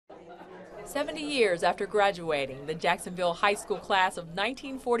70 years after graduating, the Jacksonville High School class of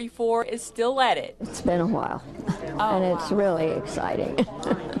 1944 is still at it. It's been a while, and it's really exciting.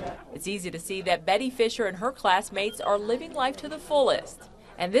 It's easy to see that Betty Fisher and her classmates are living life to the fullest.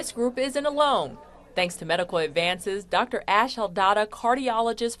 And this group isn't alone. Thanks to medical advances, Dr. Ash Aldada,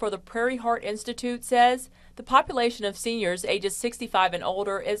 cardiologist for the Prairie Heart Institute, says the population of seniors ages 65 and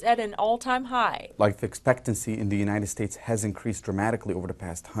older is at an all-time high. Life expectancy in the United States has increased dramatically over the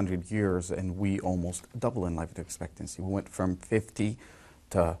past 100 years, and we almost double in life expectancy. We went from 50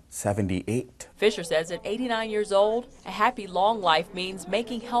 to 78. Fisher says at 89 years old, a happy long life means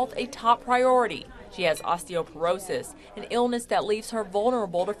making health a top priority. She has osteoporosis, an illness that leaves her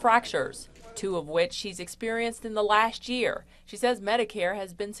vulnerable to fractures, 2 of which she's experienced in the last year. She says Medicare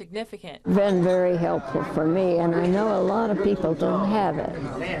has been significant. Been very helpful for me, and I know a lot of people don't have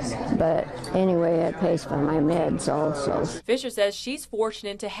it. But anyway, it pays for my meds also. Fisher says she's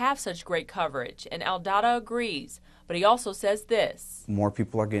fortunate to have such great coverage, and Aldada agrees. But he also says this. More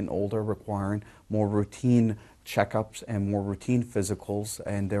people are getting older, requiring more routine checkups and more routine physicals,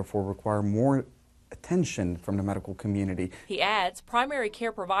 and therefore require more attention from the medical community. He adds primary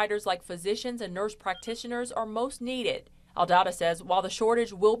care providers like physicians and nurse practitioners are most needed. Aldada says while the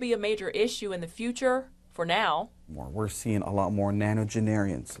shortage will be a major issue in the future, for now, we're seeing a lot more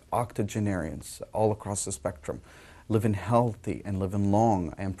nonagenarians, octogenarians all across the spectrum, living healthy and living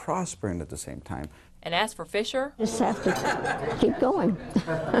long and prospering at the same time. And as for Fisher, just have to keep going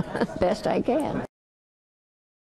best I can.